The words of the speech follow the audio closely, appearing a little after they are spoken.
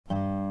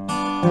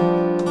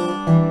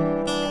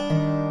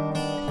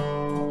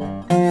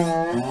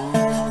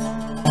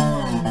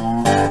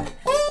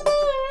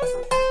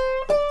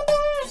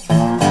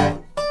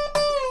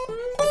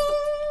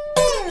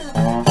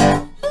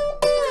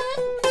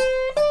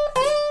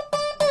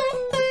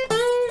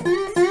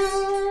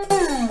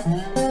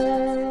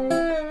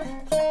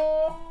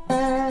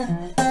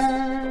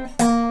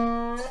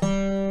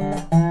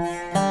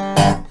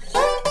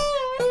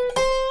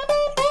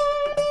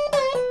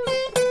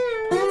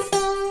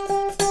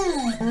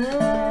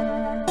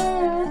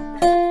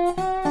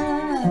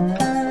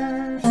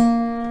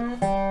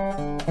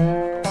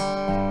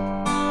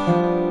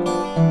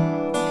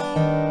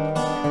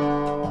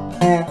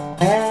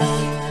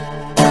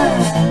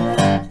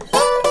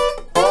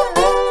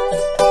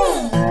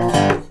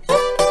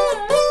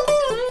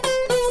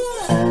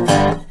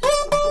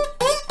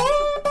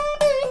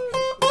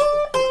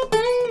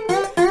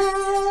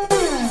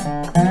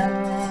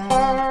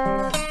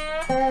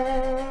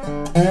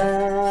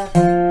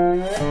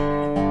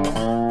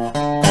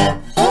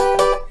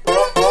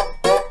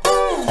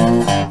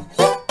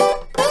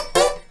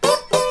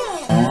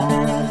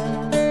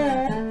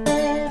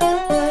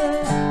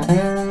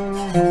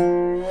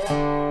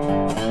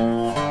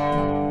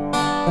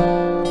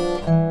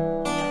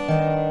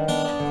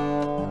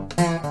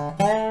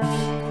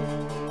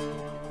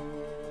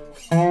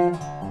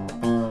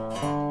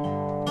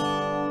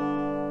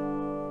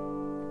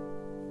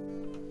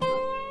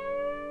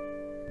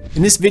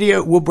In this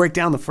video, we'll break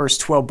down the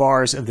first 12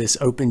 bars of this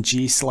open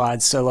G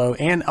slide solo,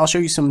 and I'll show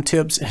you some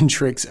tips and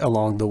tricks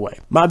along the way.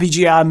 My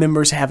BGI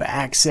members have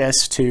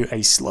access to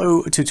a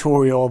slow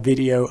tutorial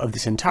video of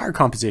this entire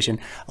composition,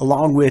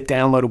 along with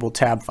downloadable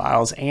tab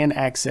files and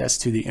access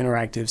to the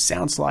interactive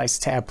SoundSlice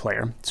tab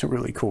player. It's a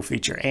really cool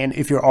feature. And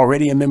if you're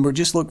already a member,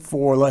 just look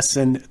for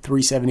lesson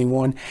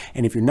 371.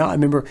 And if you're not a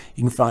member,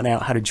 you can find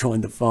out how to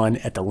join the fun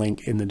at the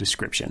link in the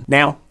description.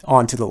 Now,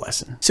 on to the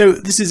lesson. So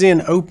this is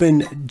in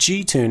open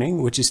G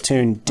tuning, which is tune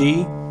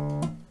D,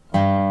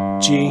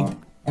 G,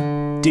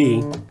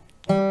 D,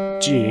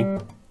 G,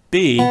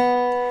 B,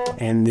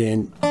 and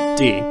then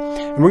D.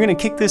 And we're going to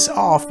kick this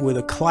off with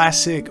a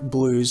classic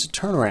blues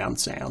turnaround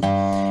sound.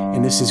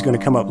 And this is going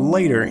to come up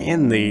later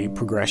in the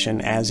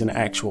progression as an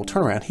actual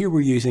turnaround. Here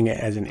we're using it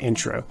as an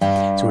intro.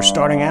 So we're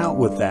starting out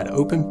with that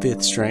open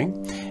fifth string.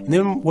 And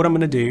then what I'm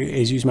going to do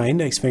is use my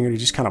index finger to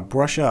just kind of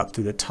brush up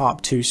through the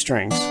top two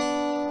strings.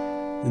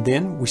 And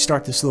then we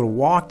start this little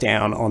walk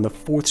down on the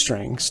fourth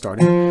string,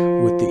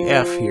 starting with the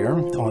F here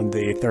on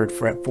the 3rd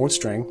fret, 4th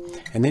string,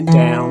 and then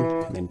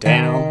down, and then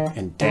down,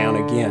 and down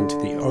again to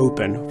the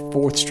open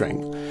 4th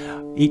string.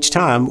 Each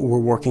time we're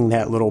working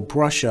that little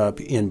brush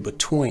up in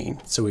between,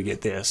 so we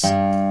get this. All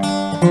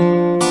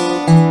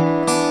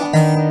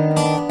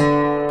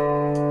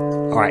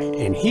right,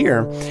 and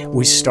here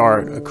we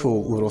start a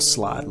cool little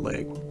slide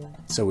lick.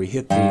 So we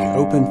hit the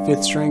open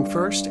 5th string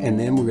first, and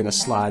then we're going to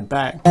slide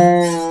back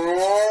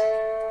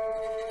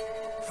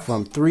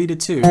from 3 to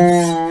 2,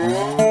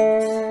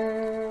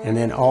 and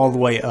then all the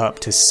way up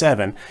to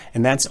 7,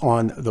 and that's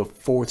on the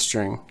 4th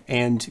string.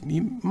 And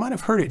you might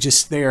have heard it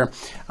just there.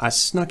 I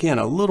snuck in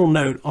a little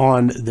note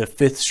on the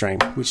 5th string,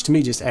 which to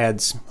me just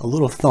adds a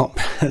little thump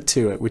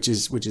to it, which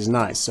is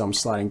nice. So I'm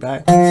sliding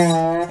back,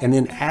 and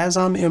then as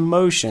I'm in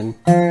motion,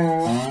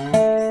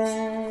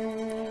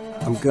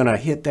 I'm gonna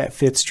hit that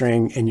 5th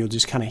string, and you'll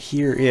just kind of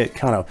hear it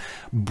kind of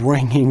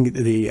bringing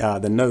the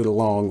note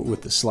along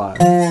with the slide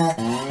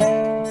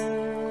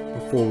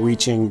before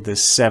reaching the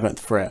 7th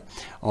fret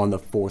on the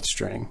 4th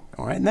string.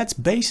 All right, and that's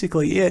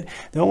basically it.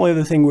 The only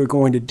other thing we're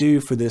going to do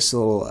for this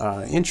little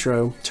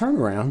intro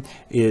turnaround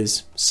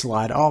is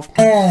slide off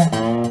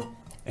and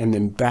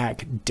then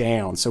back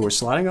down. So we're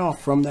sliding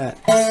off from that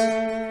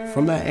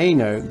A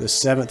note, the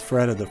 7th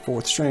fret of the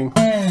 4th string,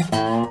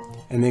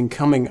 and then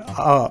coming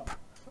up,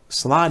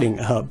 sliding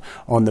up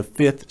on the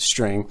 5th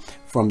string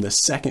from the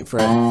 2nd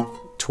fret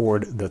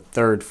toward the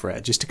 3rd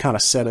fret, just to kind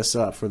of set us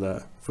up for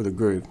the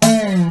groove.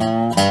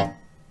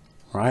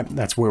 Right,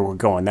 that's where we're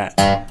going.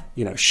 That,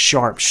 you know,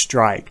 sharp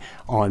strike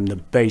on the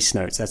bass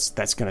notes.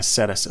 That's going to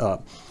set us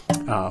up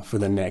for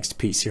the next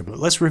piece here. But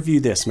let's review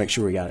this. Make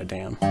sure we got it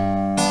down.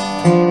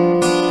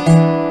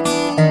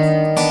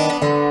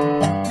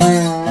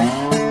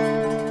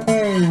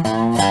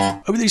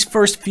 Over these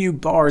first few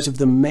bars of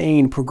the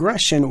main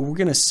progression, we're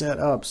going to set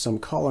up some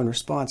call and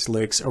response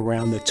licks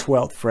around the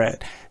 12th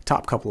fret,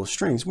 top couple of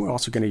strings. We're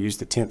also going to use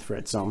the 10th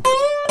fret some.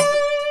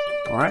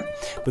 All right,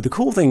 but the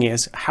cool thing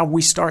is how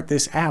we start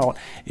this out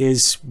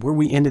is where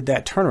we ended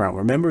that turnaround.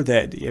 Remember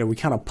that, you know, we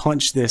kind of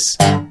punched this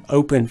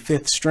open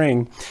 5th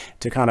string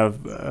to kind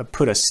of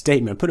put a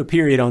statement, put a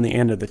period on the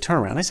end of the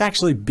turnaround. It's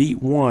actually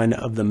beat 1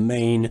 of the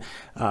main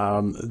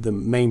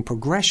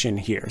progression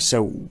here.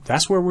 So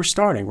that's where we're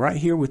starting, right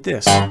here with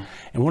this.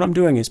 And what I'm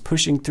doing is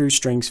pushing through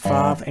strings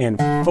 5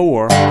 and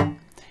 4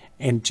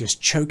 and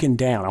just choking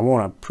down. I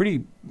want a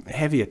pretty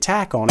heavy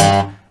attack on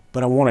it,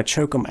 but I want to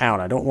choke them out.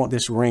 I don't want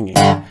this ringing.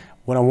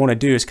 What I want to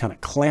do is kind of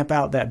clamp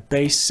out that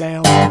bass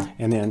sound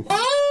and then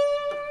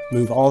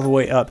move all the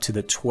way up to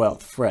the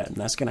 12th fret. And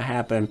that's going to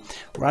happen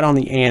right on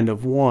the end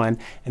of 1,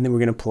 and then we're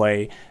going to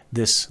play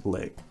this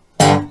lick.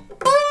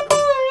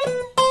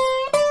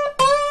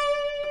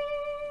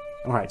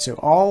 All right, so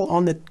all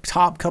on the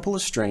top couple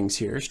of strings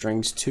here,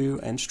 strings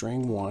 2 and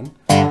string 1.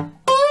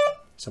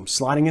 So I'm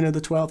sliding into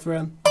the 12th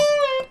fret,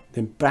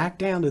 then back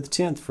down to the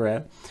 10th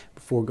fret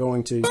before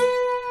going to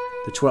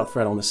the 12th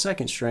fret on the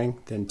second string,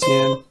 then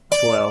 10,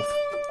 12,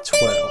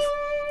 12.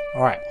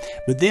 All right,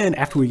 but then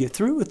after we get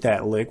through with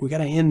that lick, we got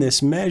to end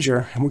this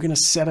measure, and we're going to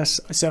set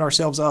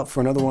ourselves up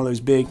for another one of those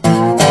big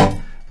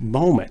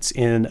moments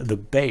in the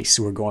bass.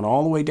 So we're going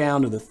all the way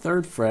down to the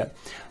 3rd fret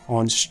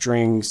on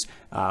strings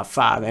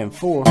 5 and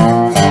 4,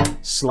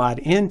 slide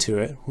into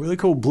it, really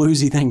cool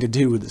bluesy thing to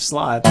do with the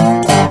slide,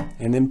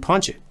 and then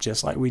punch it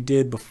just like we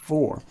did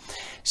before.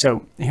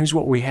 So here's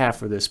what we have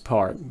for this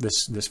part,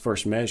 this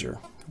first measure.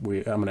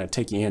 I'm going to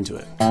take you into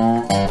it.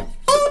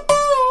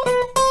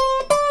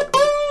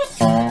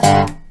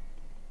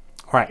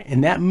 All right,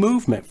 and that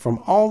movement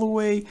from all the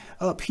way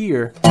up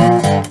here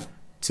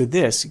to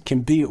this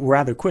can be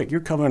rather quick.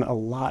 You're covering a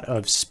lot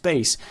of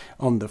space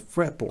on the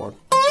fretboard.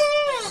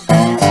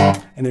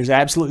 And there's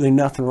absolutely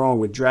nothing wrong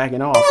with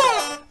dragging off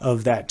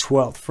of that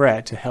 12th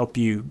fret to help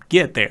you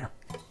get there.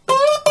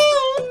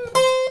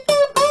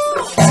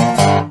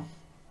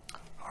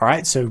 All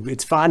right, so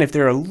it's fine if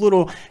they're a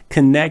little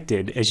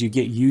connected as you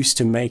get used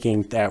to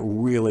making that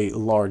really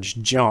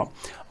large jump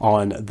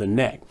on the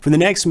neck. For the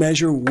next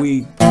measure,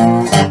 we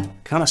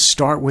kind of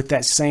start with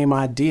that same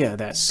idea,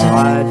 that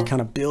slide,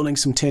 kind of building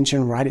some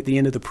tension right at the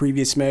end of the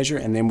previous measure,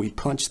 and then we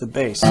punch the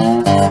bass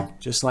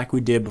just like we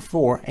did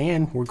before,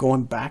 and we're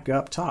going back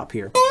up top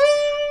here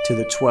to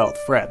the 12th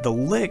fret. The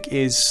lick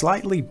is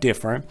slightly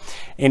different,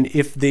 and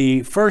if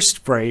the first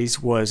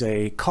phrase was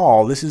a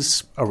call, this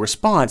is a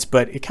response,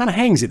 but it kind of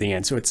hangs at the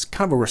end, so it's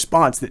kind of a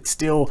response that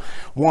still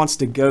wants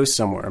to go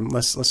somewhere.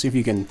 Let's see if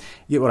you can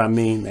get what I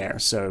mean there.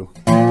 So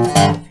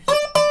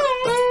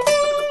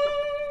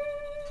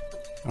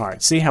all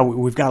right, see how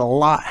we've got a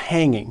lot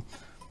hanging.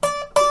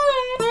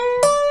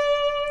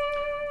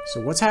 So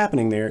what's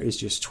happening there is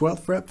just 12th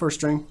fret first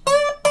string,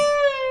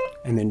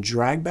 and then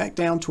drag back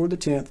down toward the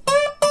 10th,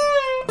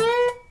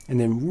 and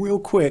then real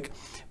quick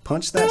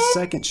punch that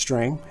second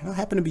string. I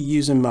happen to be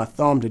using my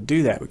thumb to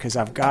do that because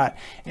I've got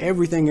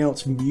everything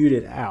else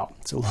muted out.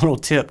 It's a little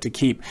tip to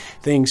keep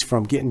things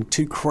from getting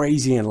too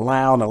crazy and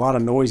loud, and a lot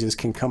of noises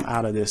can come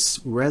out of this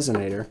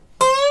resonator.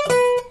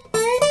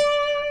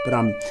 But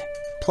I'm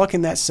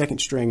plucking that second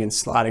string and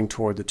sliding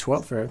toward the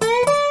 12th fret.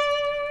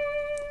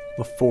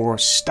 Before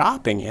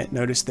stopping it,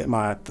 notice that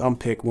my thumb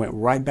pick went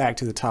right back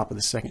to the top of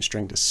the second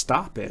string to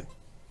stop it.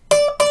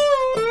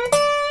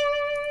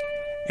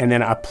 And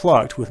then I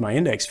plucked with my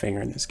index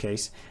finger, in this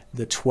case,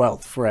 the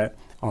 12th fret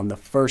on the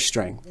first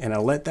string. And I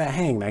let that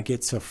hang. That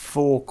gets a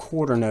full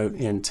quarter note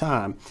in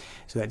time.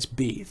 So that's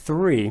beat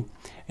 3.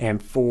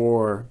 And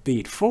for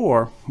beat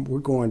 4, we're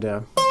going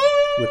to,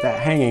 with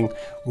that hanging,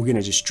 we're going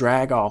to just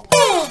drag off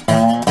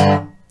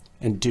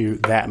and do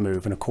that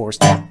move. And of course,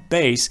 that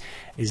bass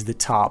is the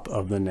top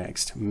of the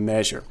next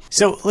measure.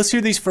 So let's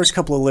hear these first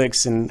couple of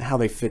licks and how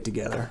they fit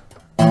together.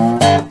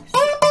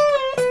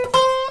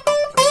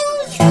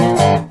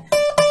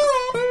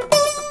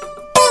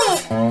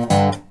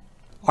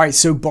 All right,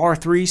 so bar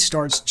 3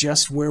 starts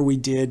just where we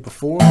did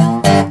before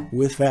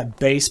with that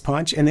bass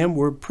punch, and then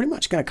we're pretty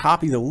much going to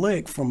copy the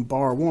lick from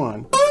bar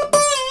 1.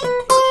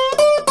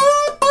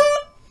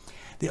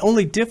 The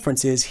only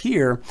difference is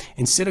here,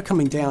 instead of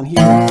coming down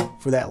here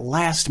for that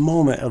last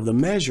moment of the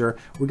measure,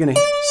 we're going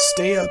to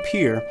stay up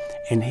here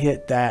and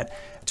hit that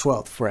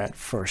 12th fret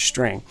first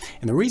string.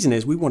 And the reason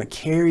is we want to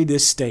carry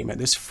this statement,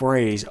 this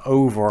phrase,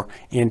 over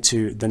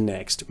into the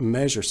next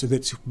measure, so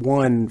that's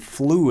one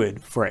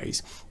fluid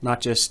phrase,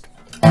 not just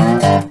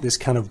this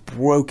kind of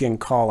broken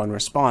call and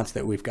response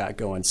that we've got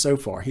going so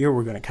far. Here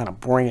we're going to kind of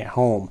bring it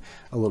home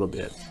a little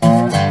bit.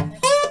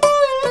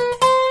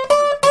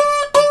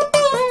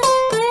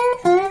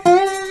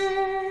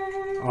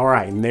 All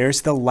right, and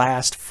there's the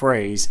last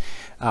phrase,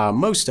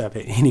 most of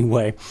it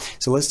anyway.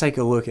 So let's take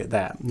a look at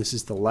that. This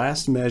is the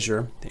last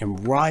measure,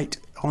 and right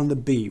on the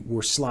beat,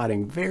 we're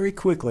sliding very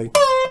quickly.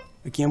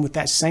 Again, with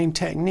that same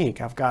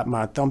technique, I've got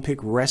my thumb pick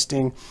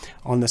resting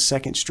on the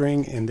second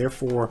string, and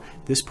therefore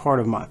this part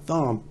of my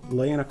thumb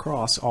laying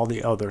across all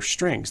the other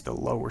strings, the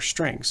lower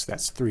strings.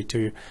 That's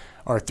 3,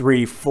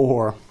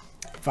 4,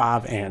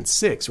 5, and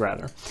 6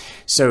 rather.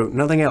 So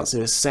nothing else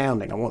is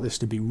sounding. I want this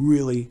to be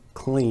really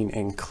clean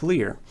and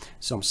clear.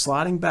 So I'm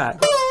sliding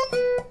back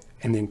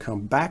and then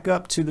come back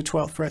up to the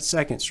 12th fret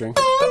second string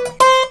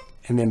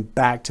and then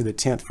back to the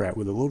 10th fret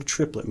with a little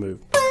triplet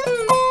move.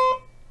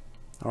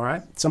 All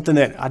right, something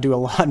that I do a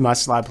lot in my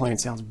slide playing,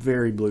 sounds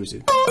very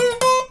bluesy.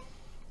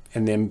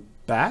 And then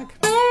back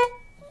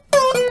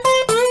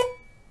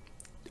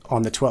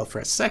on the 12th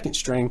fret second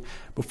string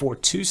before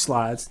 2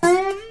 slides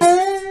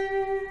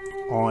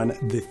on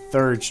the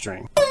 3rd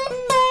string.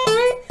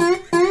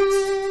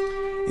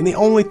 And the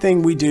only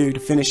thing we do to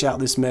finish out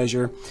this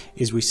measure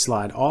is we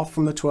slide off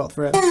from the 12th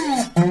fret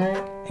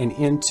and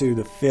into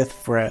the 5th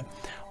fret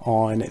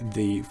on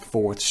the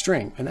 4th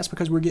string. And that's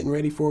because we're getting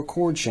ready for a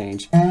chord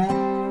change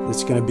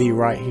that's going to be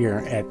right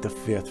here at the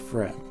 5th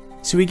fret.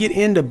 So we get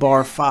into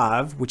bar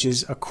 5, which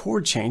is a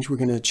chord change. We're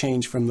going to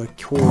change from the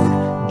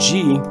chord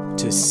G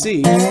to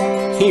C.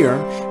 Here,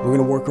 we're going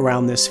to work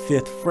around this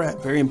 5th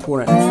fret, very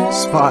important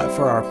spot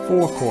for our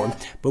 4 chord.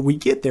 But we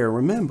get there,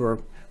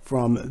 remember,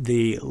 from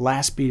the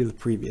last beat of the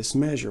previous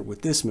measure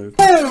with this move.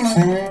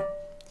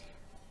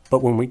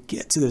 But when we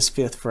get to this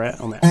 5th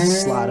fret on that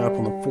slide up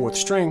on the 4th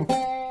string,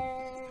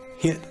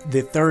 hit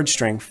the 3rd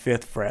string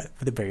 5th fret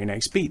for the very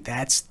next beat.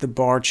 That's the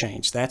bar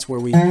change. That's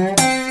where we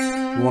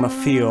want to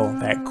feel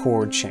that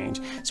chord change.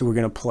 So we're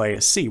going to play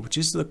a C, which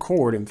is the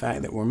chord, in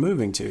fact, that we're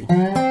moving to.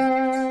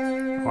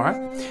 All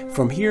right.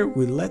 From here,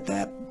 we let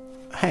that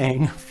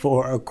hang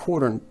for a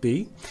quarter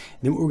beat.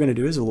 Then what we're going to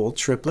do is a little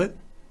triplet.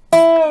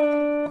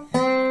 All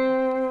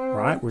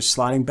right. We're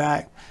sliding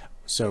back.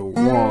 So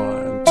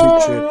 1, 2,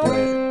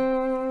 triplet.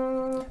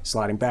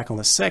 Sliding back on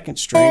the 2nd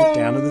string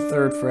down to the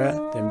 3rd fret,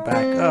 then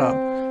back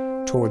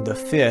up toward the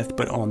 5th,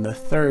 but on the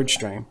 3rd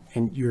string.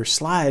 And your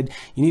slide,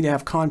 you need to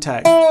have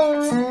contact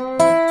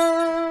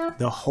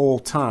the whole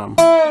time.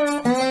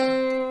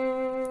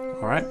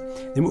 All right.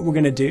 Then what we're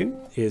going to do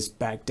is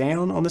back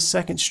down on the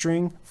 2nd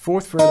string,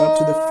 4th fret up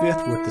to the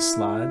 5th with the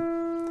slide,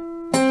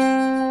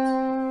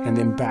 and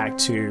then back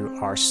to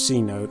our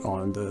C note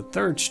on the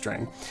 3rd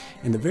string.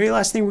 And the very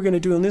last thing we're going to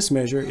do on this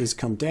measure is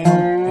come down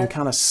and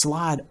kind of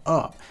slide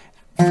up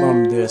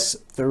from this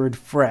 3rd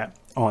fret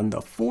on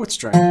the 4th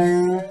string,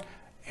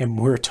 and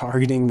we're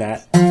targeting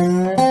that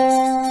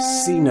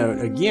C note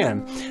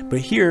again. But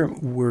here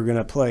we're going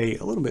to play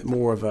a little bit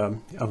more of a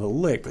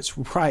lick, but it's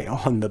right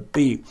on the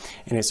beat,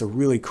 and it's a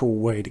really cool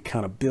way to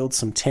kind of build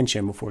some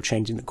tension before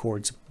changing the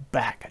chords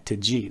back to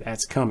G.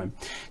 That's coming.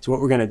 So what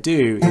we're going to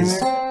do is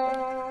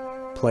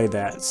play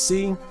that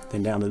C,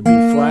 then down to the B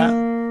flat,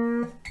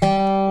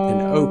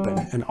 and open.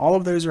 And all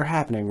of those are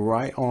happening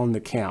right on the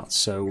count.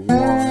 So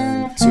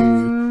 1,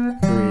 2,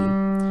 3.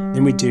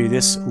 Then we do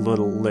this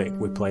little lick.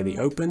 We play the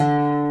open,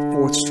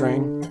 4th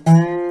string,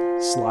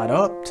 slide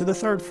up to the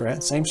 3rd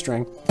fret, same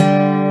string,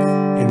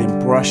 and then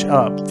brush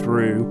up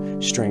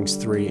through strings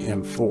 3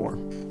 and 4.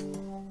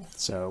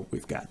 So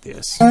we've got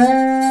this.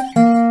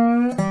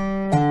 And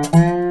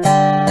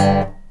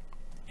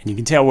you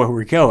can tell where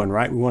we're going,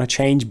 right? We want to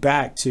change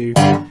back to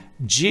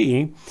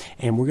G,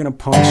 and we're going to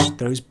punch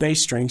those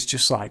bass strings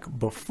just like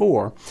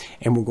before,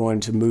 and we're going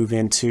to move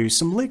into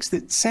some licks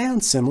that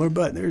sound similar,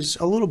 but there's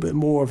a little bit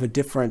more of a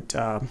different,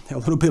 a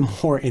little bit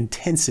more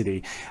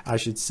intensity, I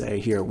should say,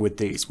 here with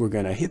these. We're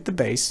going to hit the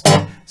bass,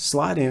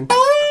 slide in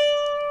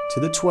to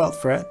the 12th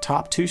fret,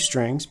 top 2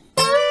 strings,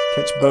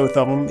 catch both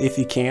of them if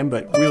you can,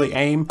 but really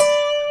aim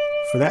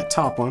for that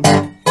top one.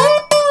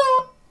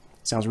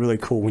 Sounds really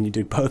cool when you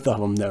do both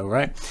of them though,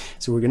 right?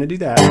 So we're going to do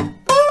that,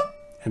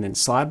 and then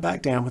slide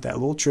back down with that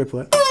little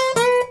triplet.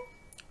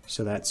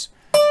 So that's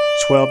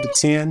 12 to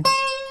 10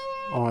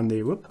 on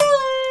the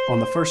on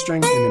the 1st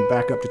string, and then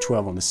back up to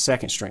 12 on the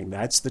 2nd string.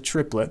 That's the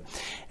triplet.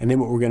 And then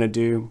what we're going to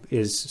do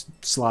is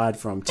slide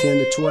from 10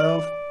 to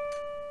 12.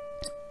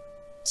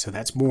 So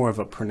that's more of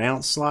a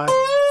pronounced slide.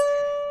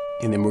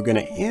 And then we're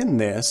going to end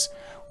this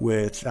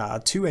with 2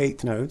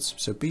 8th notes.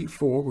 So beat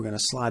 4, we're going to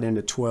slide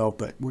into 12,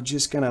 but we're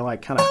just going to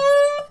like kind of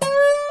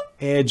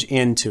edge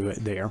into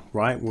it there,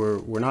 right?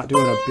 We're not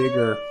doing a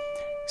bigger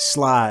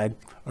slide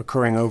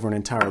occurring over an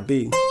entire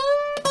beat. We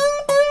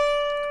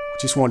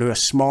just want to do a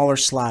smaller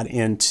slide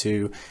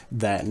into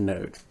that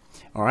note.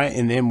 All right,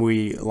 and then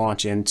we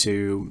launch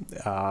into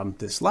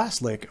this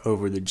last lick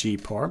over the G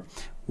part,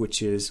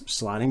 which is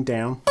sliding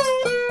down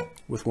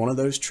with one of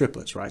those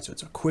triplets, right? So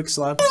it's a quick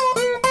slide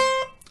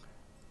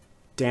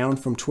down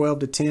from 12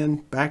 to 10,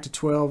 back to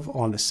 12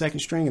 on the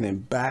 2nd string, and then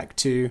back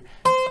to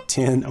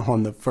 10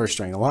 on the 1st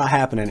string. A lot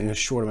happening in a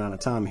short amount of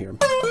time here.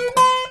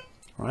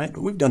 All right,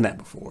 but we've done that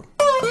before.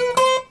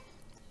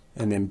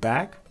 And then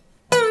back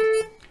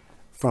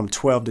from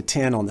 12 to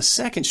 10 on the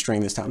 2nd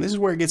string this time. This is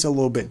where it gets a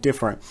little bit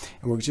different,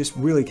 and we're just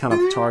really kind of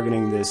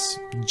targeting this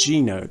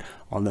G note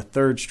on the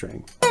 3rd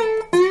string.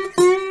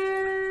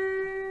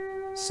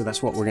 So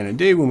that's what we're going to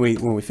do when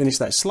we finish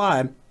that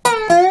slide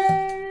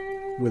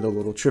with a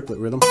little triplet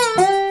rhythm.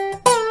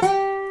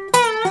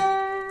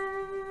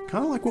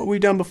 Kind of like what we've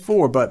done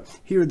before, but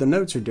here the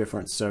notes are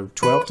different. So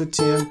 12 to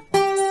 10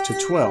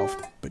 to 12,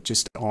 but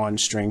just on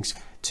strings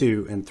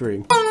 2 and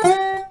 3.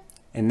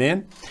 And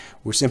then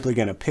we're simply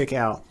going to pick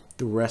out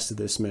the rest of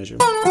this measure.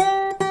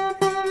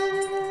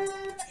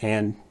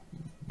 And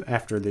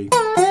after we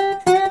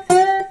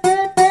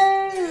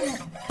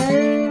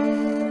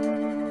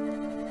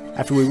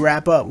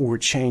wrap up, we're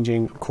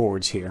changing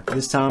chords here.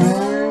 This time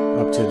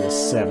up to the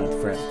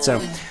 7th fret.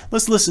 So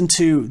let's listen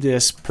to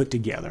this put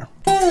together.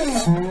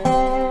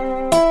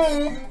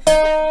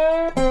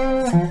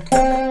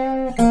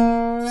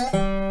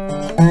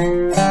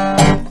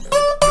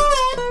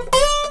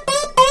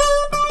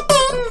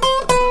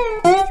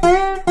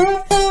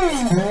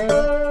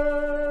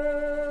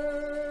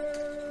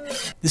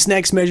 This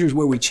next measure is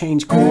where we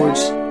change chords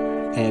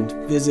and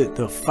visit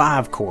the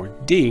 5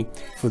 chord D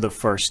for the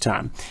first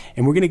time.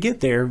 And we're going to get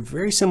there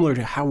very similar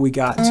to how we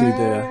got to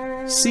the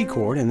C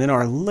chord, and then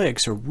our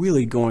licks are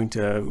really going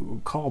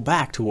to call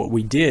back to what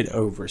we did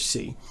over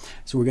C.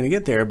 So we're going to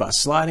get there by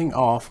sliding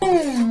off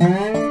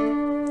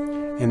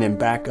and then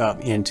back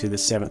up into the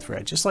 7th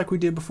fret, just like we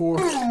did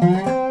before,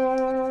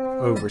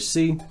 over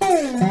C,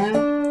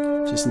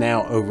 just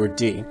now over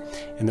D.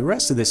 And the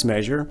rest of this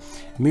measure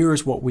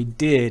mirrors what we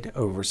did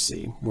over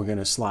C. We're going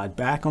to slide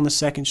back on the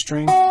 2nd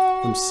string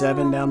from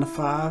 7 down to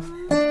 5,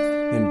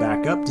 then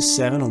back up to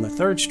 7 on the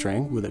 3rd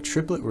string with a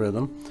triplet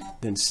rhythm,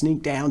 then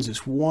sneak down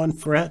just 1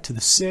 fret to the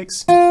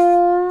 6th,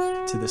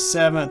 to the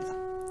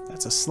 7th,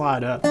 that's a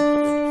slide up,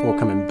 before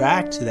coming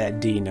back to that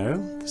D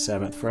note, the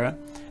 7th fret,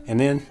 and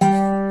then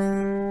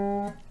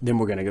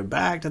we're going to go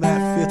back to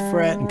that 5th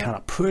fret and kind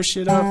of push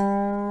it up,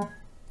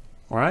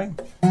 all right?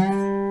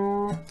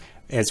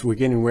 As we're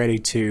getting ready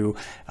to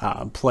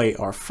play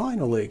our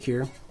final lick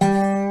here,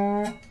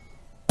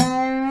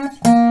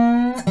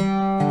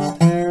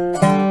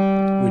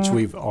 which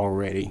we've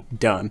already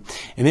done.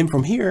 And then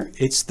from here,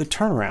 it's the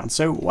turnaround.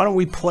 So why don't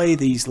we play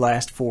these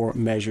last 4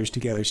 measures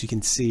together so you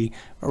can see,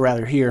 or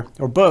rather hear,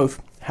 or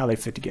both, how they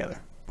fit together.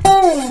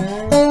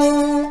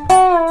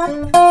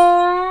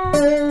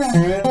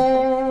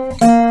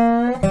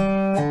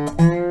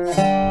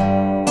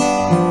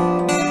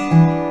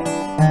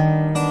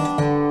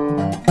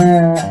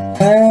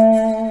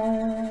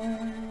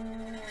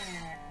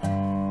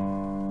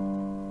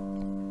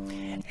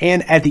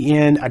 And at the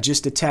end, I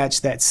just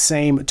attached that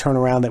same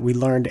turnaround that we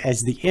learned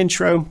as the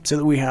intro so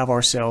that we have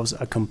ourselves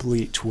a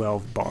complete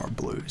 12-bar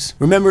blues.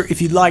 Remember, if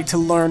you'd like to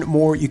learn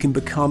more, you can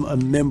become a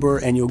member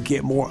and you'll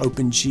get more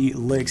open G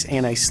licks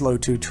and a slow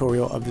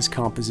tutorial of this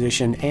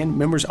composition. And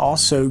members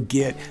also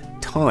get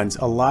tons,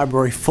 a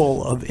library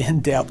full of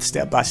in-depth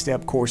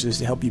step-by-step courses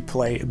to help you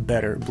play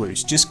better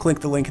blues. Just click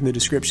the link in the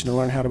description to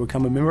learn how to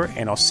become a member,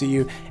 and I'll see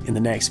you in the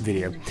next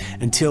video.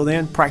 Until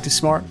then, practice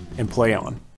smart and play on.